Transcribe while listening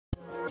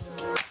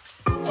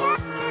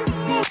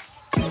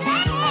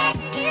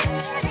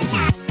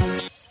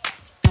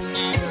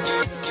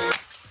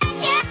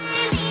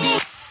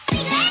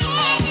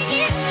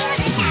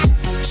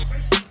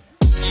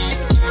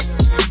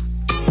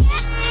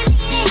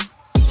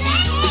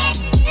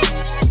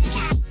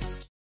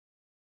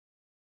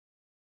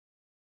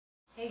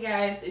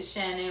guys, it's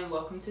Shannon.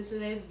 Welcome to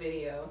today's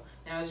video.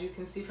 Now, as you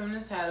can see from the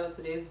title,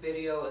 today's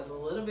video is a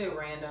little bit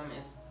random.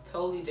 It's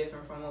totally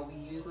different from what we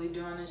usually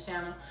do on this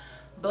channel.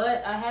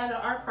 But I had an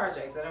art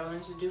project that I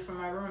wanted to do for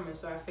my room, and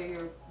so I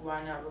figured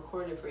why not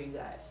record it for you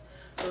guys.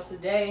 So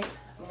today,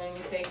 I'm going to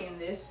be taking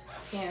this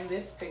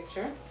canvas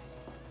picture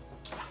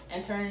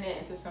and turning it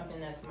into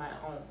something that's my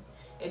own.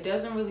 It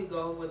doesn't really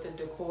go with the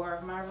decor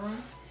of my room,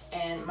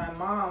 and my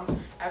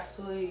mom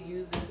absolutely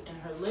used this in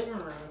her living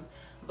room,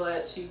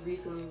 but she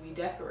recently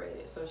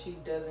redecorated, so she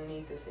doesn't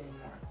need this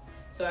anymore.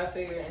 So I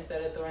figured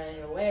instead of throwing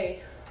it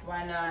away,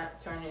 why not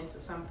turn it into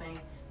something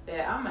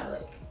that I might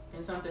like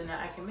and something that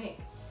I can make.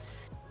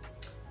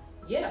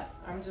 Yeah,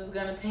 I'm just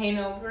gonna paint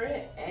over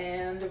it,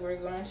 and we're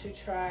going to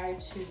try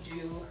to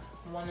do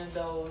one of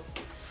those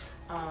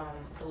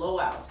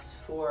blowouts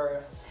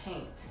for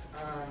paint.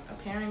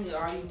 Apparently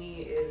all you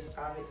need is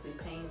obviously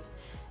paint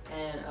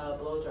and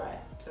blow dry.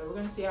 So we're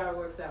gonna see how it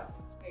works out.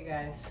 Hey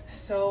guys,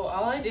 so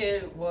all I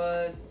did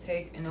was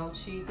take an old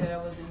sheet that I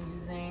wasn't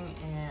using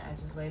and I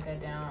just laid that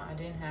down. I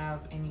didn't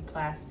have any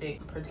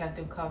plastic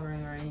protective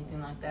covering or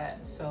anything like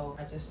that, so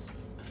I just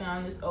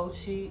found this old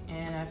sheet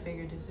and I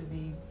figured this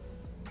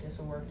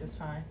will work just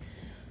fine.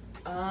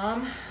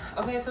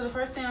 Okay, so the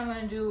first thing I'm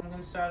gonna do, I'm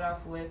gonna start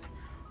off with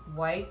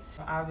white.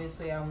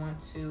 Obviously I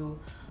want to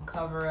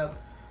cover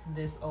up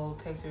this old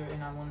picture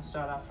and I want to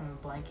start off from a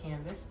blank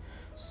canvas.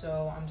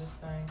 So I'm just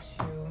going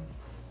to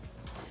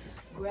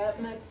grab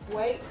my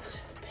white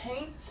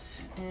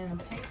paint and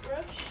a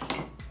paintbrush.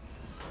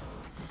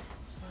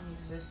 So I'll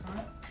use this one.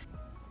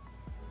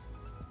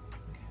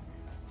 Okay.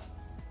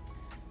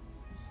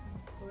 Just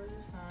gonna pour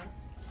this on.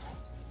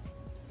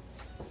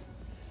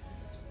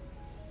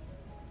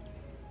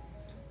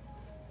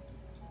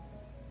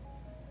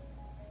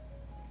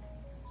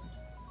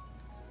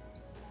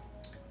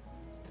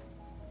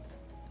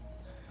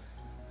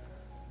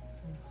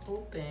 I'm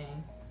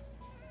hoping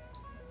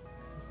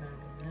this is gonna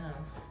be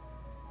enough.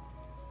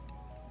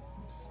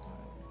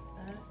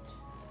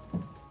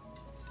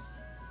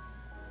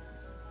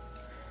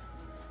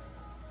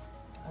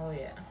 Oh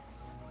yeah,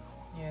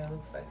 it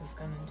looks like it's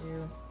gonna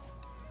do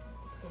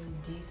a pretty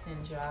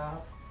decent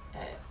job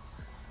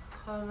at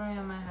covering.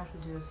 I might have to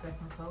do a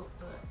second coat,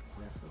 but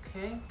that's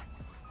okay.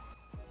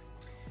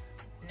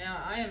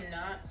 Now, I am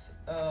not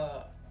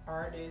a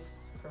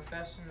artist,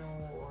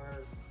 professional,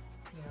 or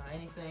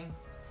anything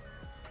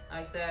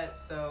like that,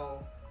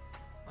 so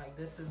like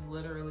this is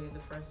literally the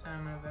first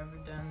time I've ever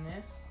done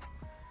this.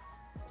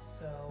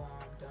 So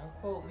don't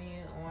quote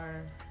me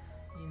on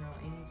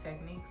any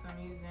techniques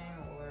I'm using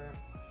or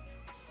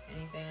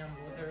anything.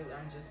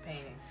 I'm just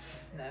painting,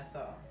 that's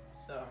all.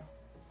 So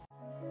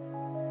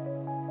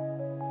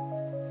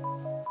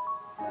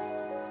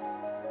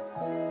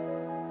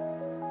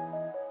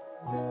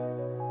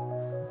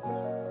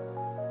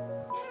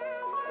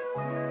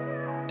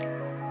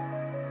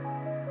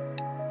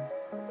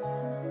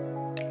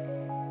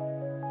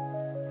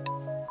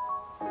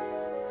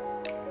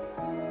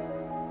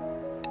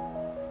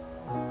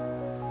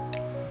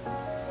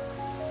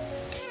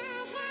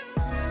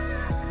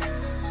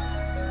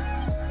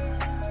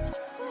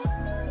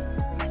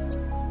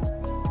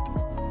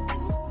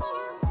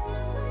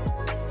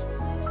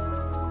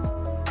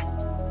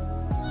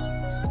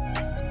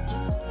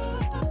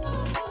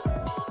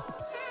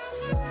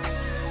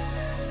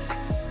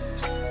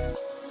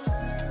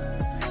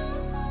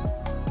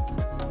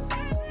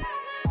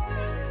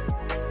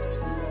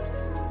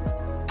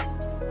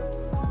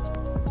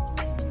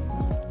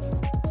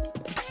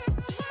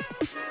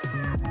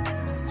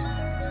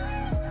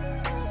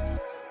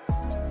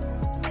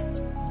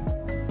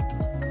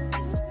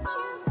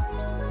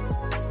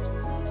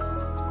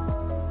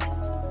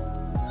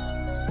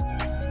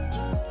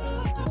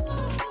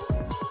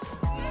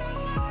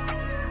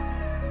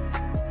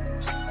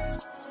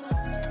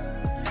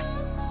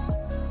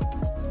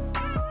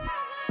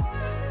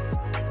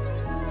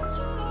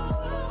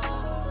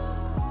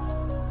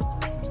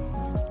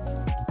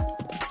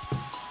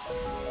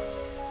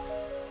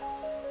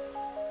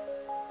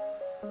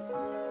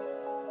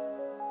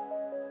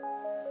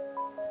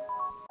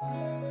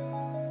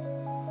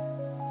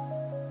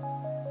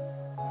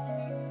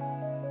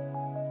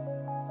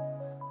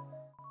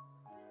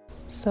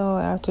So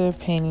after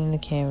painting the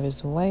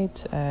canvas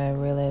white, I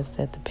realized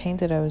that the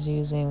paint that I was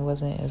using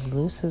wasn't as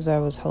loose as I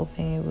was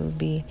hoping it would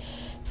be.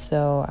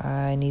 So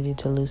I needed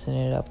to loosen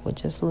it up with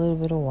just a little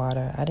bit of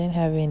water. I didn't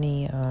have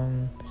any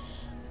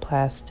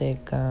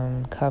plastic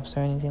cups or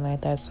anything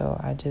like that, so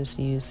I just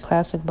used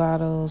plastic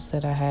bottles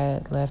that I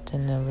had left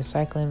in the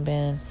recycling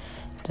bin.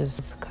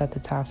 Just cut the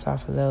tops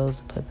off of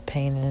those, put the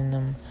paint in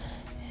them,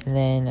 and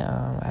then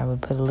I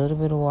would put a little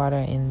bit of water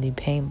in the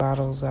paint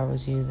bottles I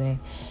was using,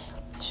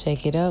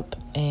 shake it up,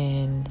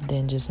 and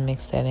then just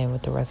mix that in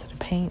with the rest of the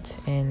paint,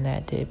 and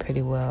that did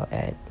pretty well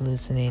at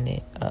loosening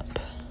it up.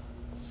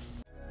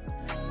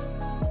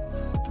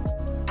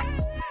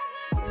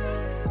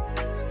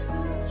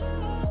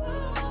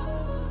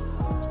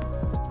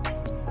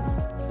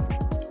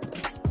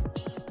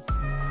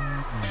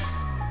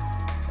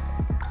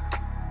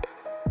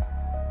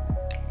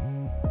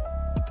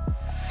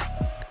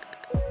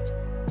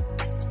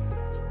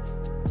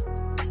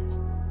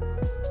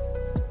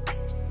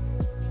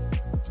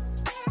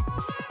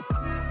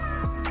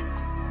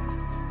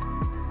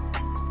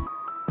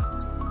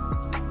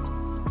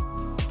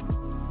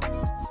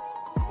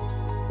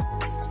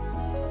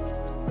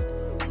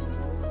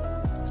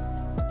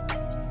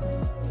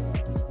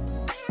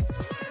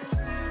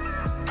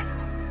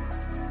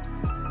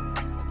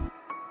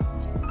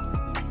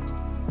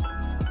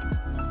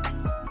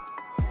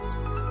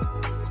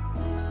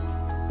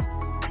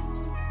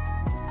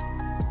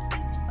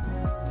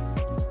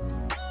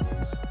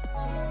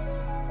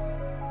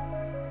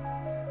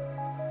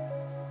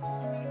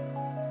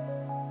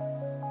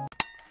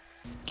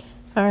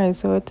 Alright,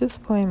 so at this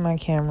point my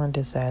camera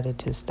decided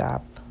to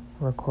stop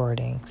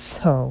recording.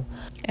 So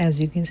as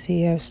you can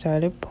see, I've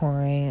started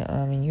pouring,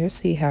 and you'll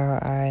see how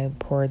I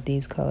poured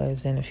these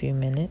colors in a few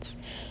minutes.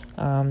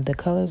 The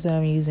colors that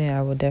I'm using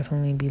I will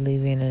definitely be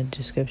leaving in the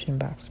description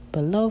box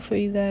below for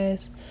you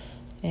guys.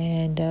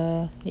 And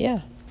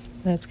yeah,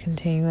 let's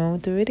continue on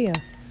with the video.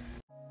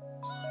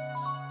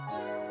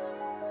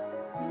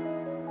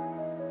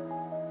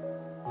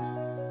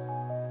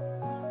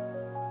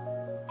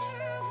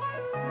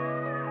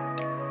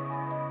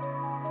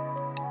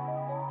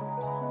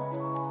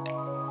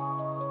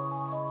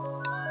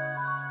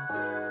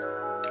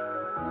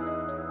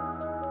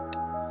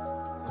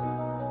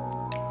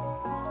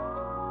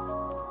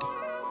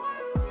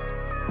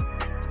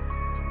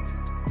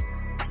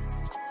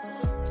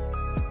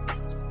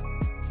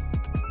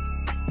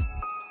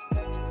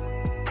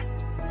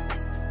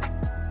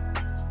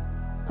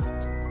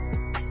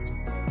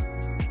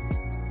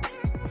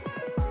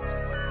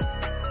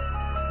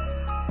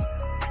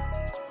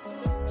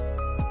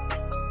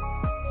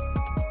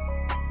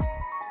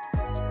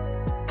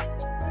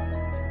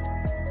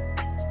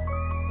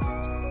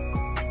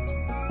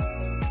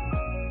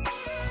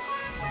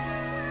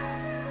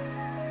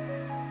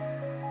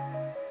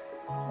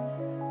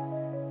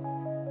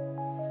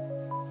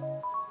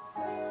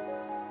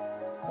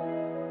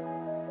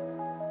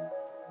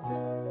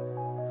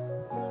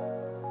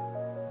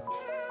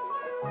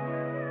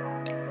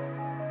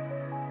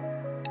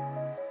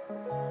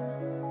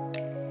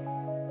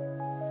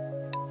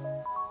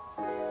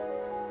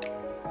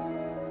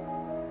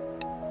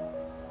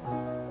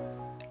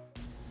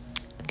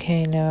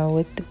 Okay, now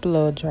with the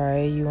blow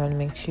dryer, you want to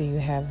make sure you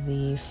have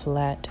the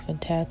flat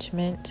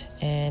attachment,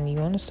 and you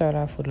want to start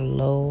off with a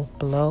low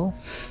blow,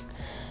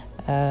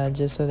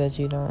 just so that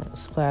you don't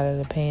splatter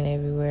the paint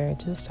everywhere.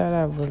 Just start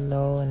off with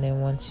low, and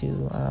then once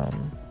you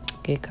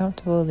get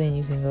comfortable, then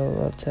you can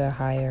go up to a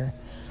higher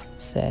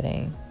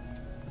setting.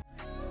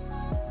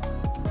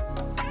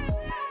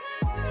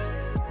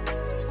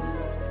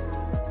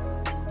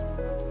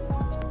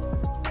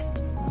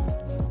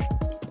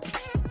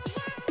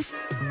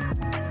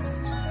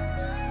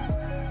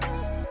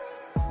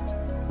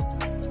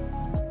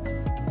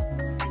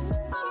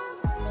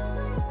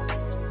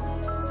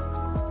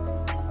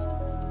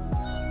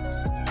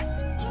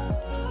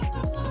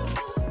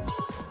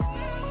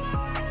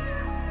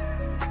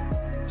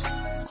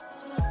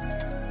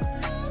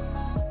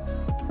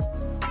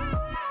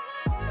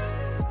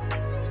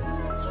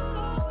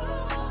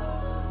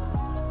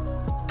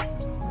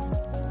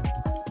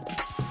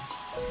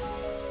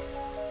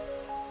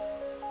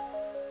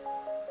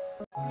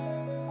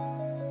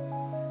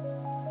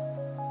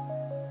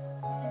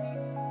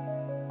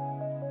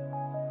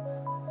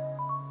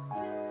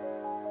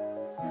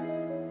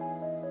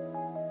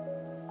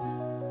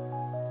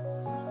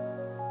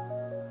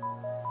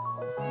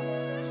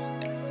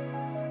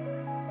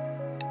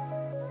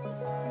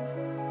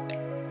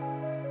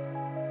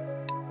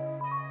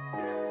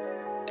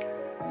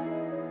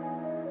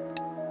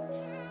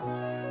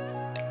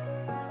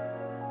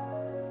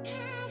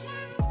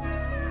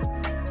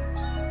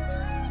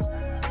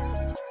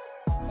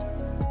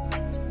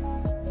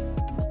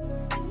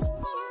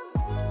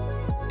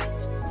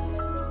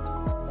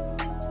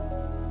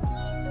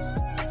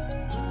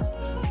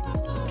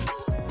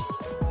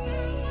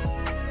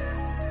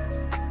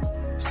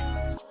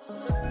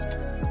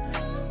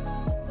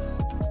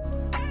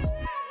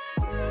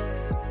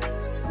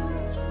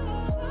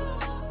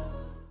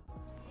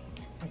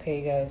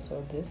 Okay guys,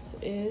 so this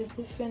is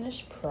the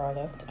finished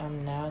product.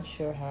 I'm not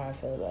sure how I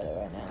feel about it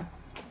right now.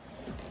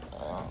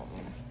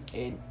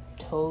 It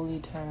totally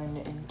turned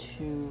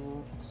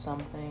into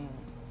something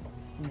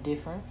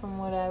different from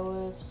what I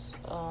was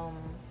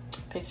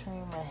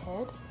picturing in my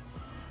head.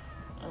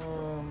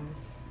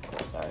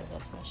 Sorry,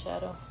 that's my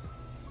shadow.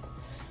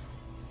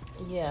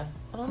 Yeah,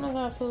 I don't know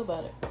how I feel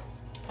about it.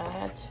 I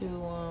had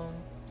to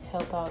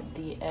help out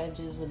the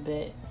edges a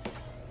bit.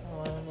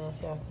 I don't know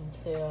if y'all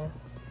can tell.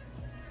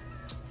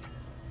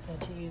 I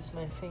had to use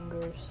my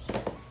fingers.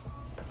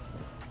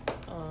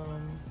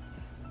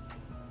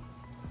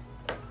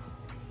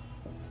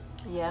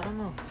 Yeah, I don't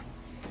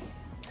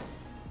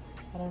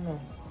know.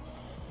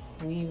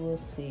 We will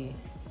see.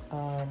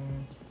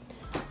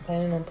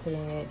 Planning on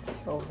putting it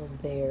over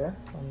there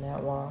on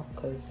that wall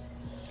because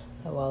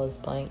that wall is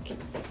blank.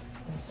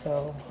 And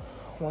so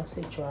once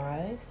it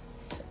dries,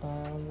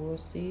 we'll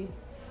see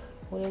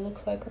what it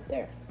looks like up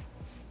there.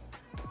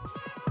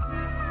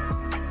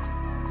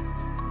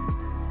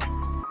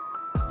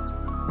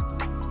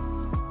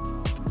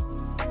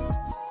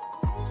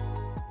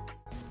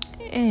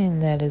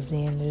 And that is the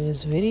end of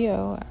this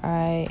video.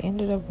 I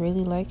ended up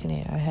really liking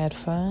it. I had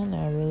fun.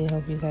 I really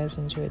hope you guys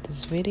enjoyed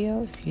this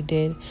video. If you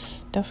did,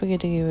 don't forget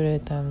to give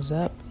it a thumbs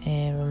up.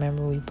 And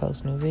remember, we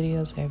post new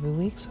videos every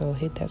week, so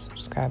hit that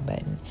subscribe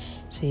button.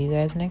 See you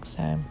guys next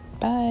time.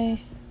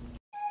 Bye.